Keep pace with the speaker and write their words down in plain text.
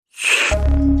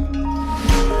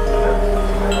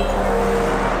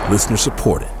Listener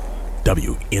supported.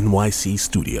 WNYC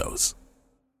Studios.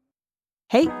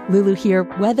 Hey, Lulu here.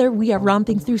 Whether we are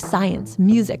romping through science,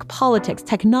 music, politics,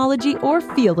 technology, or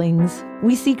feelings,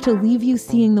 we seek to leave you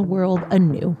seeing the world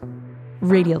anew.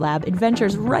 Radiolab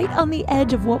adventures right on the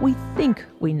edge of what we think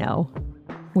we know,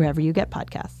 wherever you get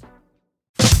podcasts.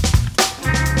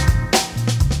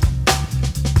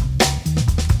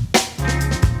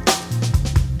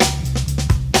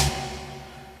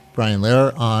 Brian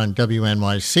Lehrer on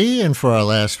WNYC, and for our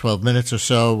last 12 minutes or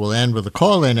so, we'll end with a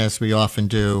call-in, as we often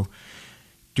do.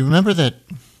 Do you remember that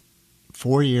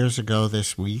 4 years ago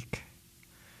this week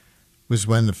was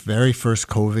when the very first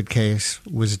COVID case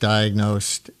was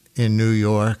diagnosed in New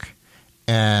York?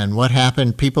 And what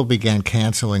happened? People began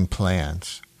canceling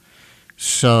plans.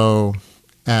 So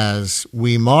as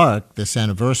we mark this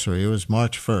anniversary, it was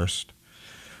March 1st,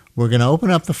 we're going to open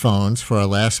up the phones for our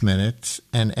last minutes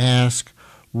and ask,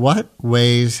 what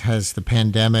ways has the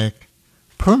pandemic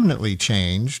permanently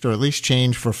changed, or at least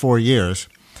changed for 4 years,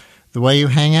 the way you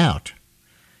hang out?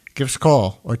 Give us a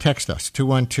call or text us,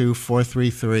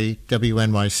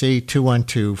 212-433-WNYC,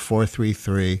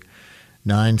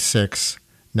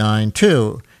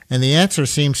 212-433-9692. And the answer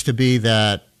seems to be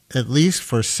that, at least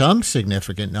for some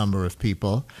significant number of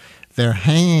people, they're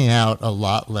hanging out a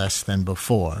lot less than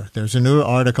before. There's a new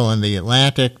article in The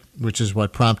Atlantic, which is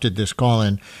what prompted this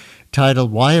call-in,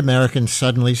 titled Why Americans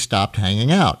Suddenly Stopped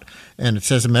Hanging Out. And it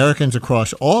says Americans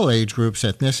across all age groups,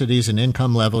 ethnicities, and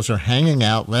income levels are hanging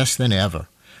out less than ever.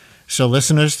 So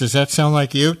listeners, does that sound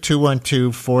like you?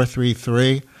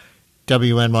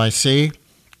 212-433-WNYC.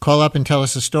 Call up and tell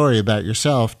us a story about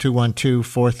yourself,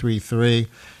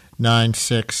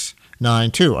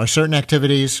 212-433-9692. Are certain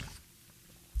activities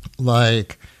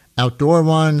like outdoor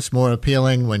ones more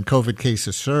appealing when COVID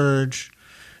cases surge?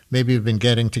 Maybe you've been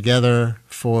getting together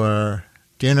for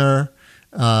dinner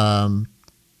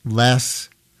less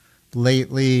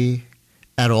lately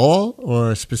at all,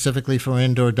 or specifically for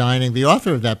indoor dining. The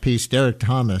author of that piece, Derek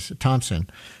Thompson,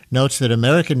 notes that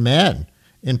American men,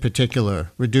 in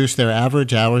particular, reduced their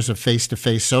average hours of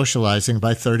face-to-face socializing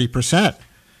by 30%.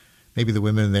 Maybe the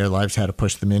women in their lives had to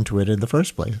push them into it in the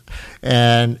first place.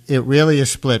 And it really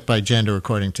is split by gender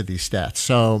according to these stats.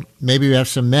 So maybe you have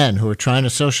some men who are trying to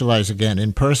socialize again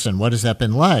in person. What has that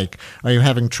been like? Are you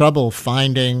having trouble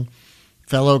finding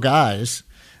fellow guys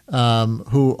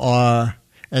who are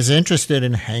as interested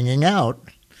in hanging out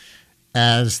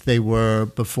as they were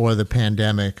before the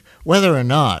pandemic, whether or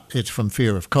not it's from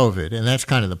fear of COVID? And that's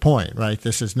kind of the point, right?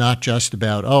 This is not just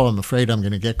about, oh, I'm afraid I'm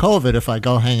going to get COVID if I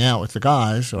go hang out with the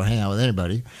guys or hang out with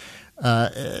anybody.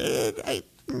 I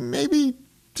maybe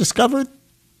discovered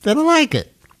that I like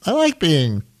it. I like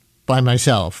being by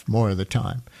myself more of the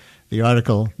time. The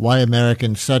article, Why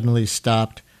Americans Suddenly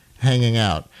Stopped Hanging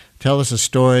Out. Tell us a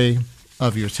story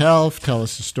of yourself. Tell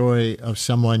us a story of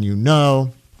someone you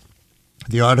know.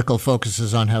 The article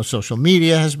focuses on how social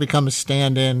media has become a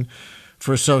stand-in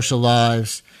for social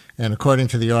lives. And according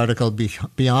to the article,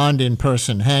 beyond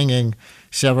in-person hanging,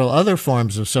 several other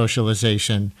forms of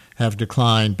socialization have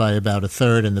declined by about a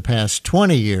third in the past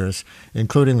 20 years,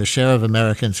 including the share of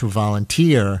Americans who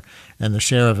volunteer and the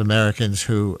share of Americans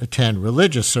who attend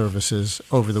religious services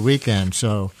over the weekend.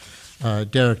 So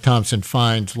Derek Thompson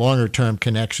finds longer-term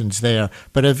connections there.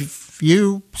 But have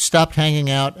you stopped hanging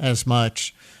out as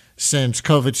much since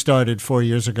COVID started 4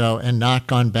 years ago and not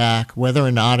gone back, whether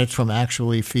or not it's from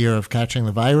actually fear of catching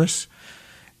the virus?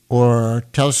 Or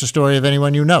tell us the story of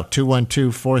anyone you know,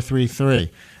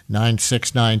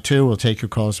 212-433-9692. We'll take your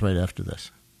calls right after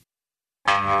this.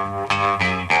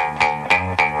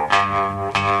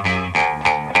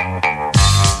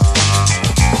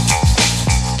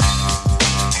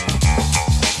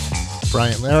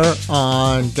 Brian Lehrer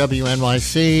on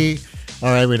WNYC. All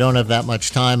right, we don't have that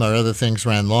much time. Our other things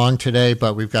ran long today,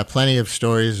 but we've got plenty of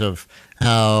stories of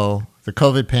how the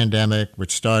COVID pandemic,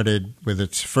 which started with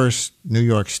its first New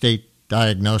York State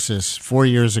diagnosis 4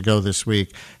 years ago this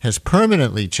week, has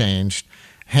permanently changed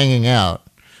hanging out,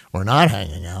 or not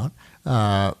hanging out,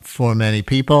 for many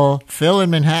people. Phil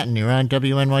in Manhattan, you're on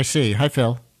WNYC. Hi,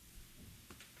 Phil.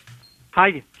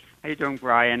 Hi. How you doing,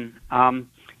 Brian?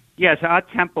 Yes, our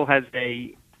temple has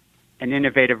an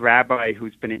innovative rabbi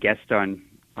who's been a guest on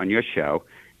your show.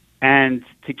 And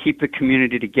to keep the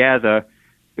community together,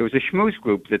 there was a schmooze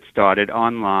group that started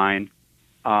online,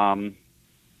 and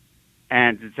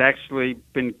it's actually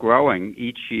been growing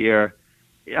each year.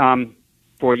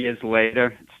 4 years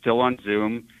later, it's still on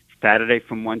Zoom, Saturday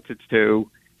from 1 to 2.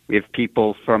 We have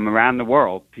people from around the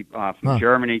world, people from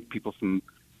Germany, people from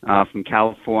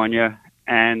California,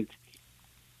 and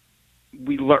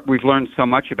we've learned so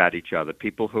much about each other.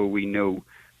 People who we knew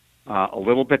a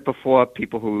little bit before,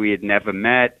 people who we had never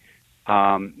met.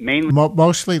 Mainly,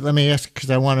 Mostly, let me ask, because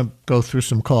I want to go through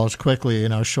some calls quickly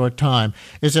in our short time.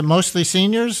 Is it mostly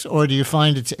seniors, or do you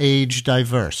find it's age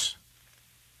diverse?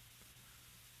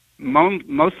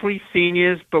 mostly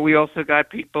seniors, but we also got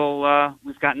people.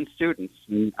 We've gotten students,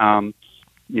 early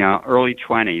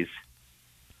 20s,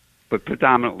 but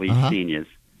predominantly seniors.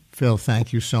 Phil,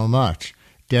 thank you so much.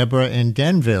 Deborah in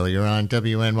Denville, you're on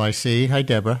WNYC. Hi,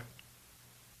 Deborah.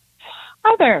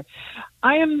 Hi there.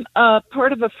 I am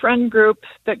part of a friend group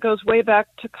that goes way back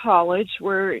to college.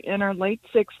 We're in our late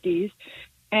 60s.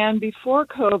 And before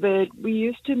COVID, we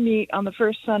used to meet on the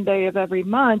first Sunday of every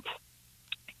month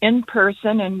in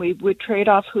person, and we would trade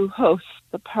off who hosts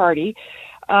the party.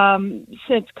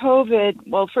 Since COVID,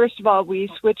 well, first of all, we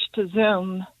switched to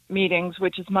Zoom meetings,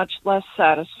 which is much less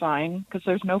satisfying because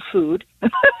there's no food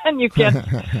and you can't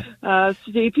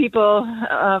see people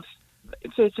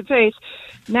face to face.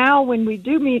 Now, when we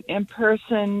do meet in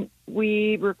person,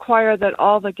 we require that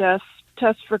all the guests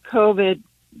test for COVID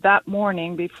that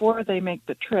morning before they make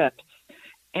the trip.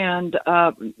 And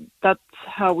that's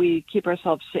how we keep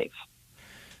ourselves safe.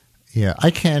 Yeah,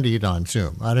 I can't eat on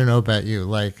Zoom. I don't know about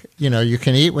you. You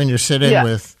can eat when you're sitting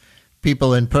with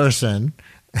people in person.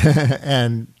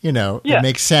 And, it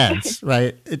makes sense,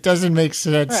 right? It doesn't make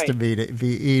sense to me to be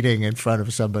eating in front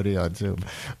of somebody on Zoom.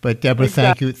 But, Deborah,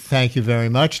 thank you very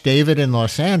much. David in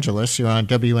Los Angeles, you're on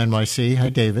WNYC. Hi,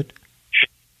 David.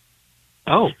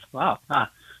 Oh, wow.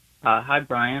 Hi,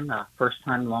 Brian. First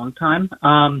time, long time.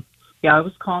 I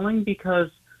was calling because,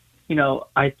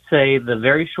 I'd say the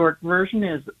very short version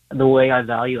is the way I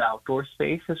value outdoor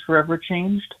space has forever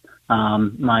changed.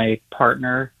 My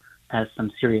partner has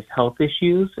some serious health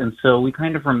issues, and so we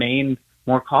kind of remain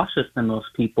more cautious than most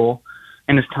people.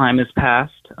 And as time has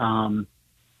passed,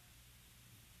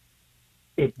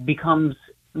 it becomes,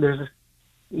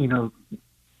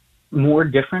 more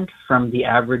different from the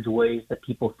average ways that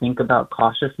people think about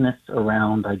cautiousness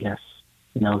around, I guess,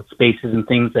 spaces and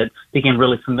things that became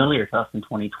really familiar to us in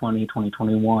 2020,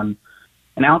 2021.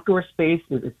 An outdoor space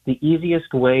it's the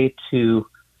easiest way to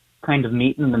kind of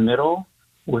meet in the middle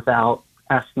without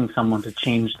asking someone to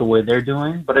change the way they're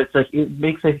doing, but it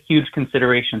makes a huge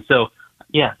consideration. So,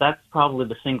 that's probably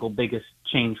the single biggest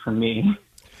change for me.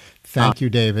 Thank you,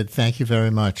 David. Thank you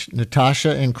very much.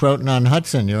 Natasha in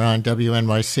Croton-on-Hudson, you're on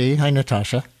WNYC. Hi,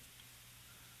 Natasha.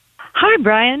 Hi,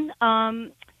 Brian. I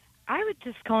was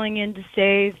just calling in to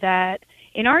say that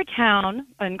in our town,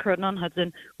 in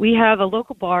Croton-on-Hudson, we have a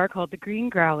local bar called the Green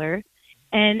Growler,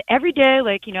 and every day,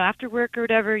 after work or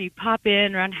whatever, you pop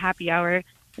in around happy hour,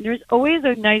 and there's always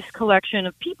a nice collection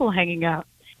of people hanging out.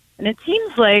 And it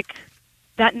seems like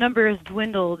that number has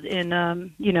dwindled in,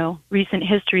 recent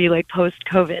history, like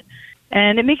post-COVID.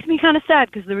 And it makes me kind of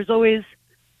sad because there was always,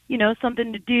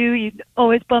 something to do. You'd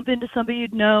always bump into somebody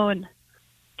you'd know. And,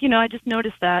 I just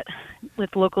noticed that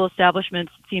with local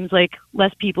establishments, it seems like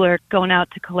less people are going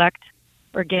out to collect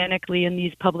organically in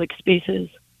these public spaces.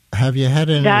 Have you had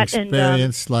any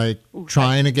experience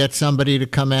trying to get somebody to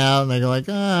come out and they go like,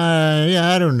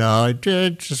 I don't know, I'd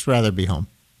just rather be home?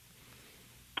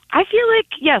 I feel like,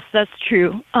 yes, that's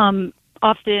true.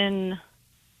 Oftentimes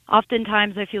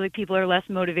I feel like people are less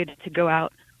motivated to go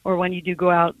out, or when you do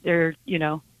go out, they're,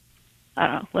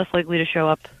 less likely to show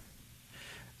up.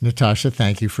 Natasha,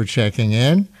 thank you for checking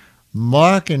in.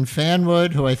 Mark in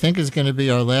Fanwood, who I think is going to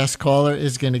be our last caller,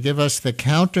 is going to give us the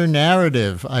counter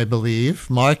narrative, I believe.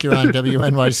 Mark, you're on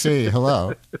WNYC.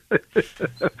 Hello.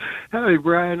 Hi,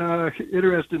 Brian.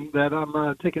 Interested that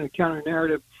I'm taking a counter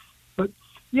narrative. But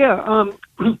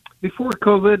before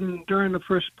COVID and during the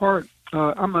first part,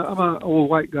 I'm an old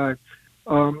white guy.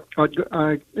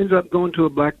 I ended up going to a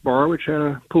black bar which had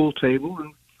a pool table,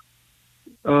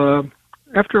 and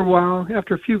after a while,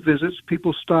 after a few visits,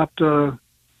 people stopped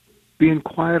being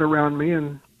quiet around me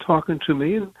and talking to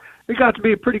me, and it got to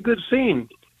be a pretty good scene.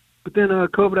 But then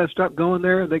COVID, I stopped going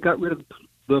there. They got rid of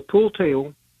the pool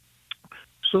table,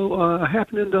 so I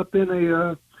happened to end up in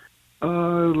a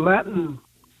Latin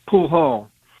pool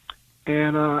hall,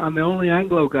 and I'm the only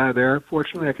Anglo guy there.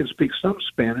 Fortunately, I can speak some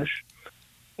Spanish,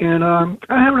 and I'm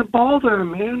having a ball there,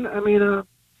 man. I mean,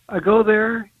 I go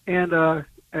there, and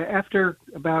after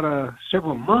about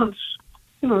several months,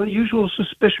 the usual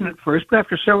suspicion at first, but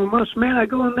after several months, man, I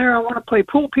go in there, I want to play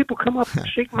pool. People come up and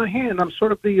shake my hand. I'm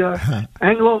sort of the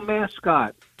Anglo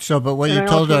mascot. So, but what you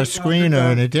told our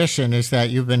screener in addition is that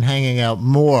you've been hanging out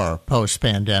more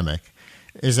post-pandemic.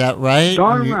 Is that right?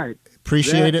 Darn right.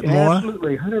 Appreciate it more?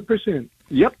 Absolutely, 100%.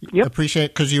 Yep. Appreciate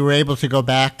it because you were able to go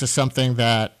back to something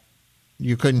that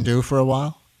you couldn't do for a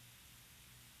while?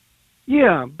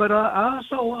 Yeah, but I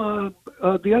also,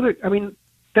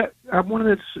 that I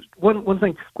wanted to one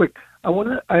thing quick. I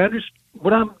understand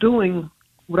what I'm doing.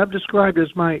 What I've described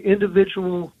as my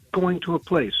individual going to a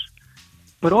place,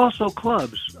 but also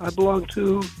clubs. I belong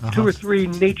to 2 or 3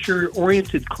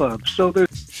 nature-oriented clubs. So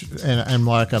there's. And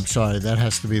Mark, I'm sorry, that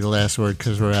has to be the last word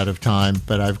because we're out of time.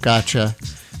 But I've got you.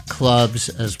 Clubs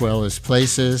as well as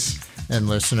places. And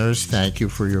listeners, thank you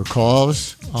for your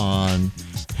calls on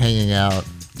hanging out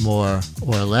more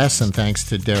or less. And thanks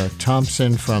to Derek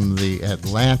Thompson from The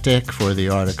Atlantic for the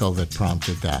article that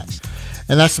prompted that.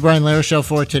 And that's the Brian Lehrer Show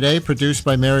for today, produced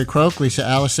by Mary Croak, Lisa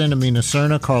Allison, Amina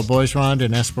Cerna, Carl Boisrond,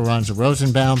 and Esperanza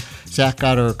Rosenbaum. Zach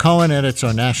Goddard-Cohen edits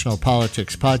our National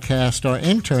Politics podcast. Our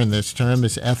intern this term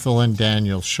is Ethelyn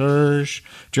Daniel Schurge,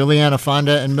 Juliana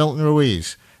Fonda, and Milton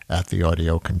Ruiz at the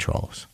audio controls.